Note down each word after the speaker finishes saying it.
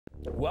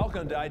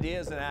Welcome to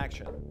Ideas in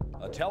Action,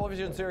 a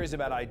television series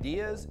about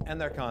ideas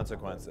and their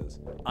consequences.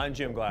 I'm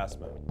Jim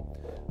Glassman.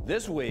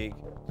 This week,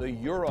 the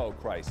Euro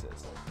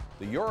crisis.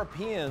 The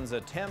Europeans'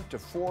 attempt to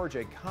forge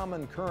a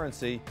common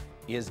currency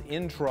is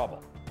in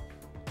trouble.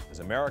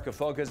 As America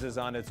focuses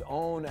on its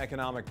own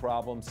economic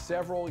problems,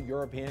 several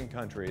European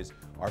countries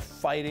are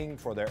fighting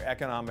for their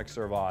economic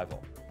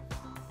survival.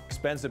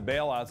 Expensive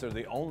bailouts are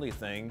the only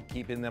thing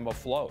keeping them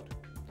afloat.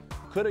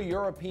 Could a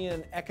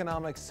European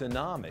economic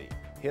tsunami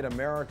hit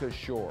America's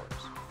shores?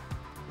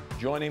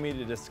 Joining me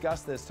to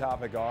discuss this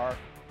topic are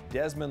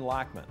Desmond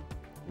Lackman,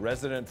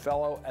 resident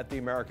fellow at the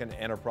American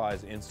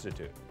Enterprise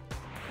Institute,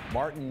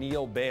 Martin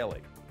Neal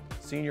Bailey,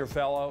 senior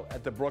fellow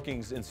at the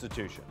Brookings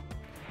Institution,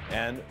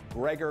 and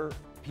Gregor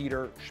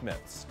Peter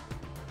Schmitz,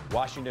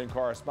 Washington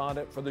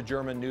correspondent for the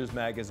German news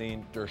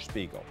magazine Der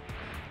Spiegel.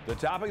 The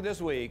topic this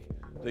week,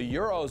 the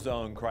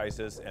Eurozone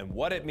crisis and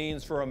what it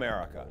means for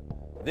America.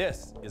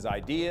 This is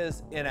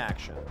Ideas in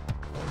Action.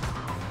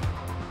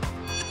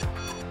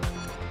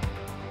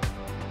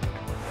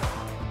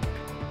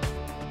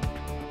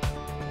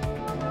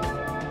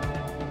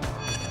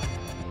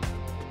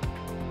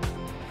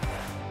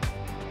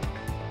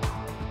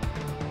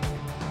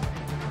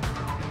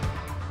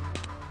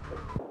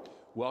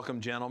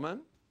 Welcome,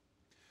 gentlemen.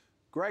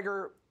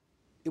 Gregor,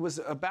 it was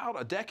about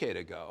a decade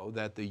ago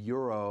that the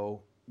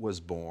euro was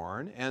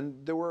born, and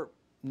there were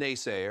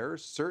naysayers,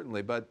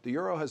 certainly, but the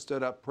euro has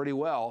stood up pretty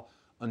well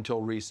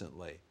until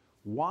recently.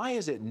 Why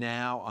is it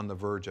now on the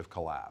verge of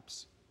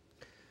collapse?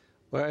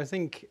 Well, I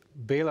think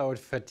bailout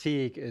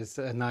fatigue is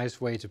a nice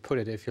way to put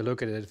it if you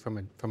look at it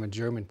from a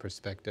German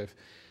perspective.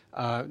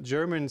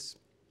 Germans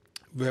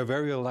were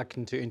very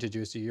reluctant to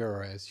introduce the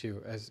euro, as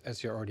you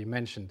already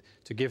mentioned,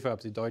 to give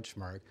up the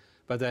Deutschmark.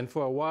 But then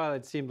for a while,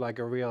 it seemed like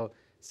a real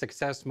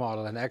success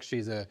model, and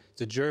actually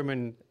the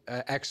German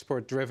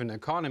export-driven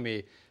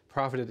economy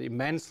profited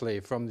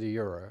immensely from the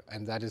euro,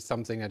 and that is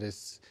something that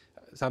is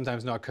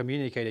sometimes not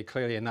communicated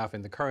clearly enough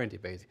in the current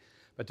debate.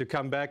 But to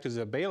come back to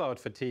the bailout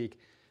fatigue,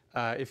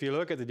 if you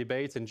look at the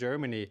debates in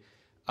Germany,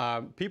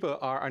 people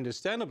are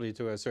understandably,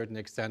 to a certain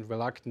extent,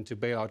 reluctant to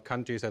bail out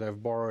countries that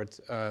have borrowed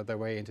their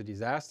way into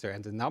disaster,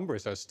 and the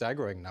numbers are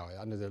staggering now.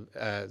 Under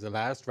the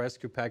last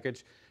rescue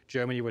package,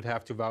 Germany would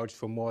have to vouch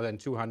for more than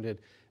 200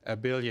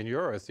 billion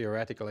euros,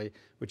 theoretically,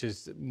 which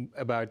is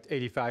about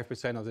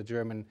 85% of the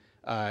German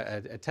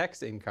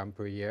tax income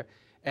per year.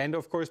 And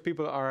of course,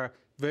 people are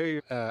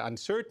very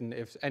uncertain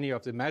if any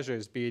of the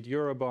measures, be it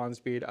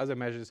Eurobonds, be it other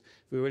measures,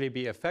 will really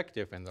be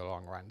effective in the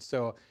long run.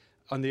 So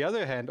on the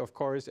other hand, of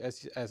course,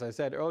 as I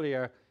said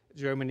earlier,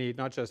 Germany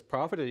not just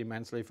profited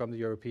immensely from the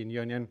European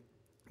Union,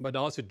 but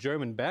also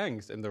German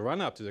banks in the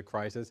run-up to the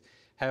crisis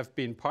have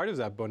been part of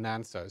that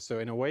bonanza. So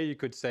in a way, you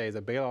could say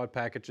the bailout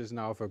packages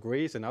now for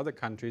Greece and other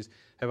countries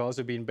have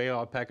also been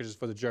bailout packages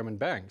for the German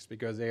banks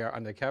because they are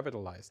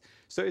undercapitalized.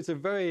 So it's a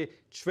very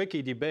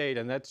tricky debate,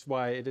 and that's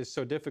why it is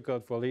so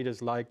difficult for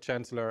leaders like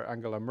Chancellor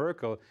Angela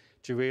Merkel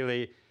to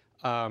really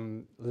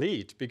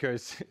lead,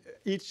 because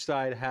each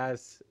side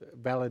has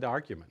valid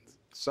arguments.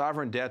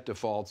 Sovereign debt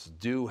defaults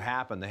do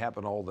happen. They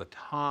happen all the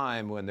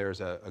time when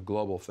there's a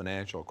global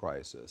financial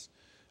crisis.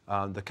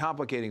 The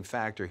complicating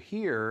factor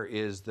here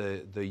is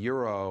the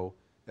euro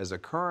as a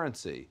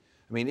currency.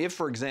 I mean, if,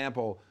 for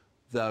example,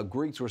 the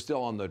Greeks were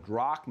still on the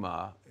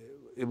drachma,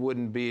 it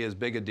wouldn't be as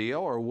big a deal,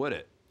 or would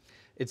it?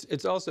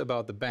 It's also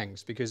about the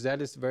banks, because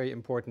that is a very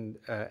important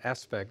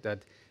aspect,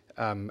 that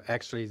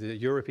actually the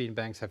European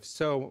banks have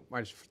so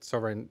much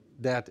sovereign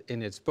debt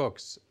in its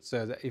books,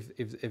 so that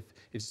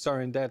if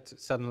sovereign debt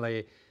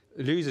suddenly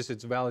loses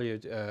its value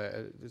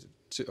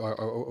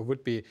or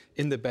would be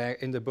in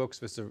the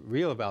books with the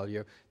real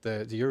value,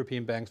 the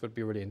European banks would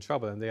be really in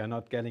trouble, and they are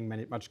not getting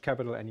much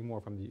capital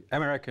anymore from the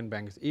American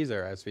banks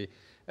either, as we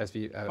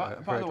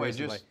by the way,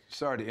 recently. Just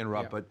sorry to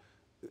interrupt, but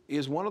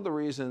is one of the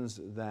reasons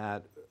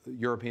that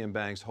European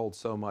banks hold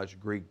so much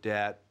Greek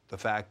debt the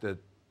fact that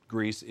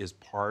Greece is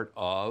part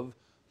of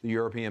the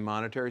European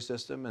monetary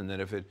system, and that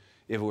if it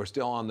were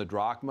still on the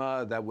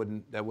drachma, that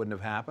wouldn't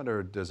have happened,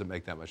 or does it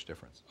make that much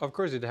difference? Of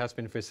course, it has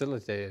been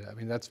facilitated. I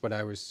mean, that's what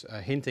I was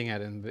hinting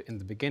at in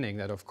the beginning,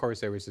 that of course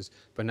there was this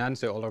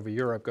bonanza all over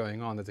Europe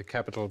going on, that the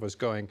capital was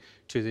going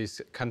to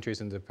these countries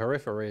in the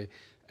periphery,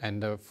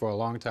 and for a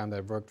long time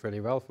that worked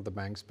really well for the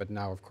banks, but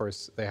now of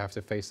course they have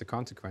to face the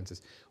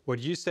consequences. What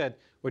you said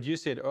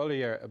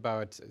earlier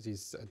about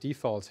these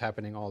defaults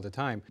happening all the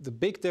time, the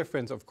big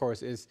difference of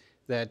course is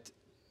that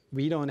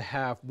we don't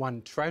have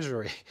one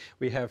treasury.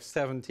 We have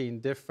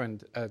 17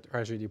 different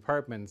treasury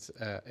departments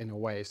in a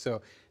way.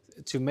 So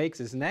to make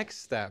this next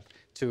step,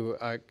 to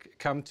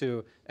come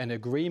to an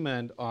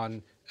agreement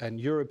on an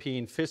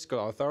European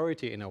fiscal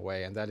authority in a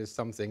way, and that is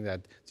something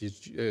that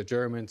the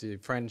Germans, the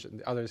French,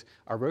 and the others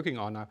are working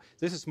on now.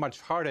 This is much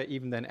harder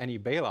even than any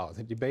bailout.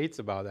 The debates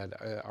about that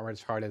are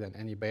much harder than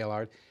any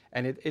bailout,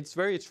 and it's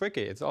very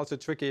tricky. It's also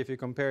tricky if you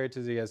compare it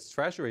to the US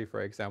Treasury,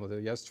 for example.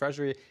 The US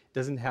Treasury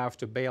doesn't have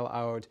to bail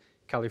out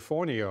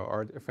California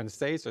or different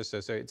states or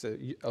so. So it's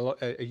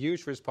a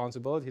huge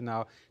responsibility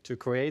now to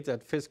create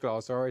that fiscal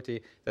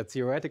authority that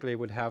theoretically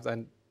would have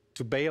then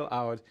to bail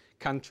out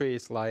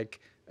countries like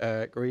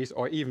Greece,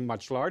 or even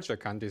much larger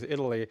countries.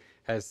 Italy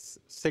has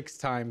 6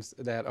 times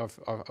that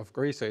of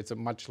Greece, so it's a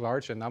much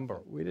larger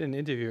number. We did an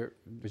interview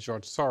with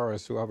George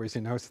Soros, who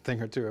obviously knows a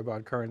thing or two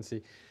about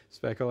currency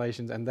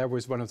speculations, and that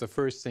was one of the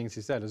first things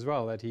he said as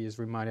well, that he is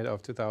reminded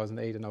of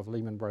 2008 and of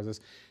Lehman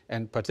Brothers,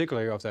 and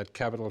particularly of that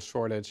capital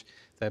shortage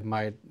that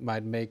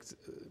might make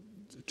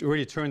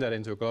really turn that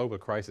into a global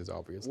crisis,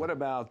 obviously. What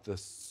about the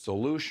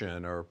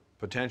solution or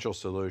potential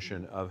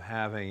solution of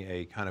having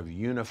a kind of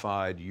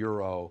unified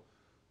euro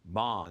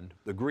bond?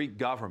 The Greek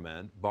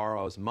government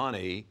borrows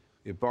money,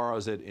 it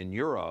borrows it in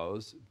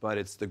euros, but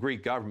it's the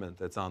Greek government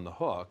that's on the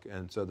hook,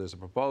 and so there's a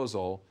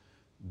proposal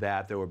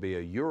that there would be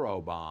a euro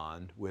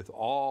bond with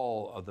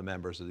all of the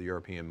members of the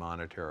European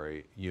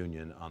Monetary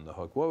Union on the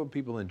hook. What would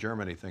people in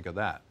Germany think of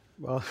that?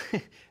 Well,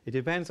 it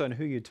depends on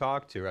who you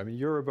talk to. I mean,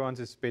 Eurobonds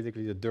is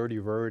basically the dirty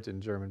word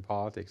in German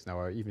politics now,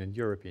 or even in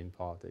European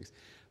politics.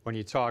 When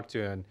you talk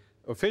to an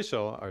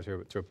official or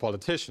to a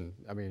politician,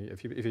 I mean,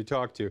 if you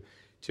talk to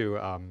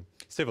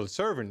civil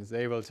servants,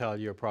 they will tell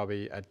you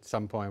probably at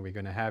some point we're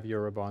going to have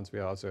Eurobonds.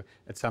 We're also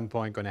at some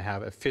point going to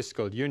have a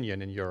fiscal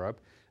union in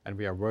Europe, and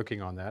we are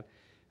working on that.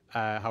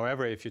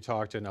 However, if you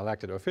talk to an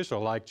elected official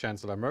like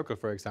Chancellor Merkel,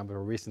 for example,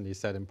 who recently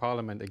said in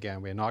Parliament,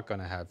 again, we're not going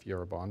to have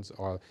Eurobonds,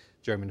 or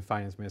German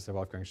Finance Minister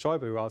Wolfgang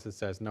Schäuble, who also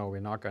says, no, we're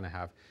not going to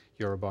have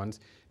Eurobonds,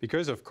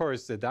 because, of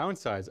course, the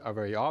downsides are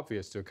very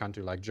obvious to a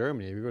country like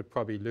Germany. We would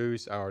probably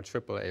lose our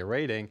AAA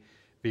rating.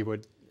 We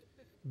would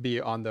be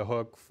on the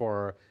hook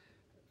for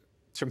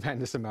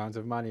tremendous amounts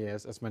of money.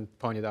 As Esmond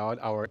pointed out,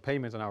 our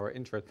payments on our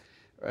interest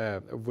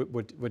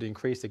would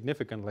increase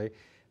significantly.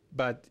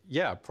 But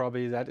yeah,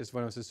 probably that is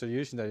one of the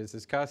solutions that is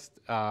discussed,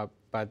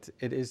 but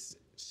it is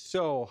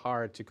so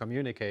hard to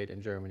communicate in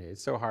Germany.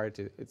 It's so hard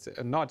to, it's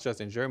not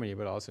just in Germany,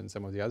 but also in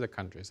some of the other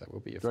countries that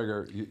will be affected.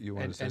 Gregor, you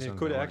want to say something? And it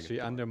could actually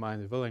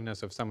undermine the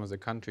willingness of some of the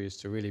countries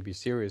to really be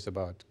serious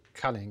about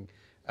cutting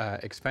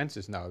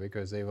expenses now,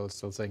 because they will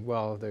still think,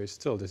 well, there's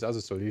still this other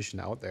solution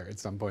out there at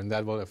some point, and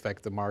that will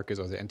affect the markets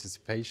or the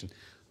anticipation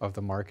of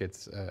the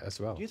markets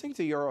as well. Do you think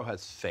the euro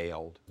has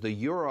failed? The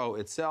euro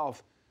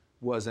itself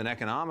was an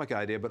economic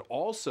idea, but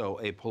also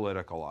a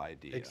political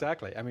idea.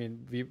 Exactly. I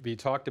mean, we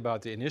talked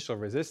about the initial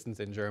resistance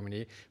in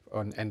Germany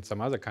and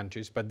some other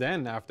countries, but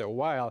then after a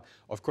while,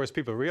 of course,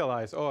 people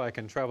realize, oh, I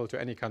can travel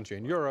to any country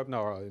in Europe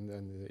now, or in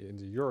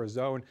the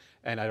Eurozone,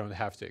 and I don't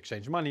have to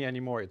exchange money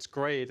anymore. It's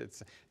great.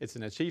 It's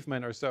an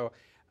achievement or so.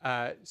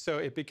 So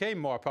it became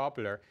more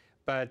popular.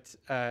 But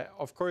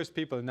of course,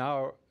 people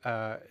now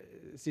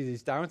see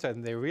these downsides,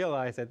 and they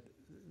realize that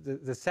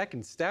the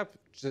second step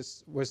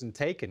just wasn't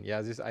taken.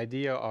 Yeah, this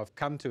idea of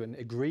come to an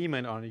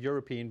agreement on a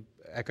European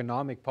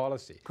economic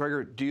policy.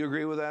 Gregor, do you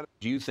agree with that?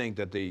 Do you think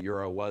that the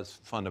euro was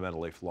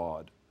fundamentally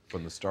flawed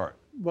from the start?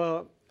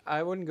 Well,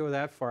 I wouldn't go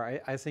that far.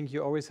 I think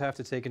you always have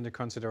to take into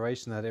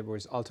consideration that it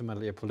was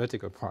ultimately a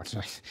political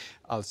project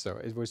also.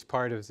 It was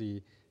part of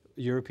the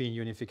European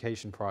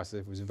unification process.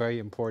 It was very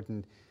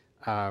important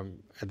at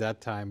that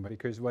time,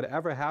 because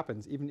whatever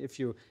happens, even if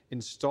you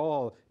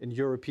install an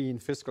European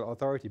fiscal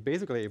authority,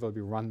 basically it will be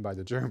run by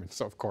the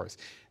Germans, of course.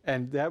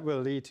 And that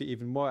will lead to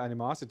even more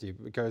animosity,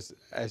 because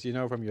as you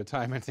know from your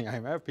time at the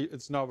IMF,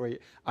 it's not very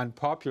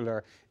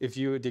unpopular if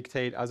you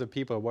dictate other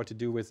people what to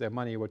do with their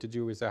money, what to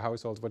do with their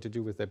households, what to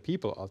do with their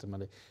people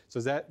ultimately. So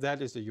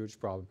that is a huge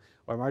problem.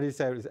 What Marty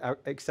said is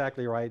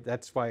exactly right.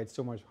 That's why it's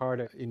so much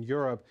harder in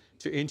Europe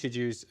to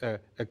introduce a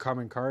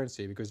common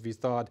currency, because we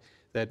thought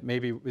that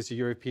maybe with the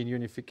European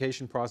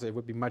unification process, it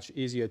would be much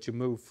easier to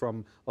move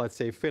from, let's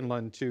say,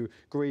 Finland to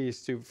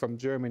Greece, from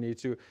Germany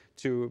to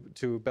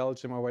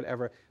Belgium or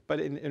whatever. But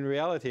in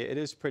reality, it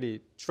is pretty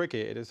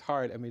tricky. It is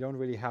hard, and we don't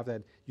really have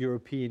that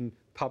European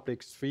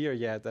public sphere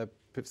yet that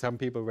some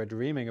people were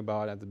dreaming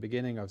about at the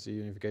beginning of the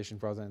unification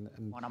process.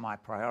 And one of my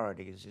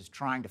priorities is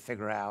trying to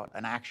figure out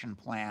an action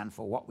plan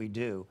for what we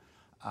do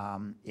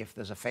if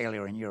there's a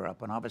failure in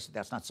Europe. And obviously,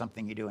 that's not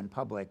something you do in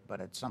public, but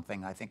it's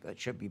something I think that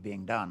should be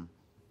being done.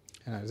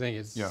 And I think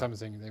it's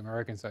something the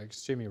Americans are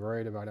extremely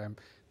worried about.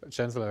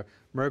 Chancellor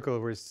Merkel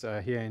was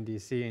here in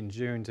D.C. in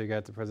June to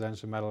get the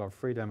Presidential Medal of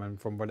Freedom,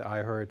 and from what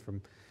I heard from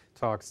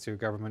talks to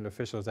government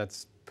officials,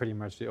 that's pretty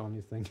much the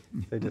only thing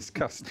they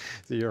discussed.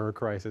 The euro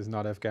crisis,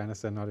 not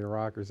Afghanistan, not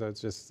Iraq, or so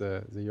it's just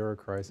the euro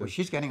crisis. Well,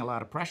 she's getting a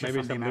lot of pressure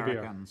from the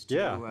Americans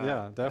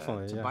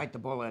to bite the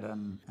bullet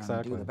and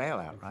do the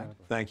bailout, right?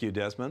 Thank you,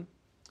 Desmond.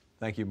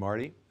 Thank you,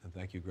 Marty. And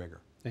thank you,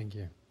 Gregor. Thank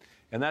you.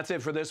 And that's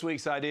it for this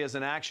week's Ideas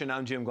in Action.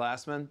 I'm Jim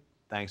Glassman.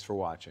 Thanks for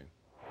watching.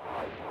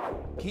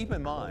 Keep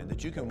in mind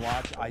that you can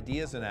watch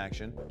Ideas in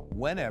Action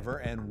whenever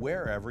and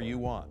wherever you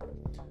want.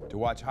 To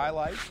watch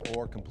highlights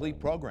or complete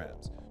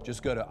programs,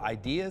 just go to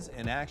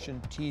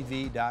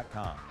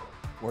ideasinactiontv.com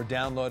or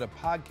download a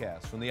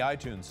podcast from the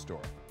iTunes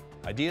Store.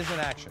 Ideas in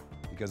Action,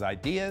 because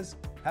ideas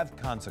have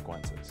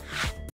consequences.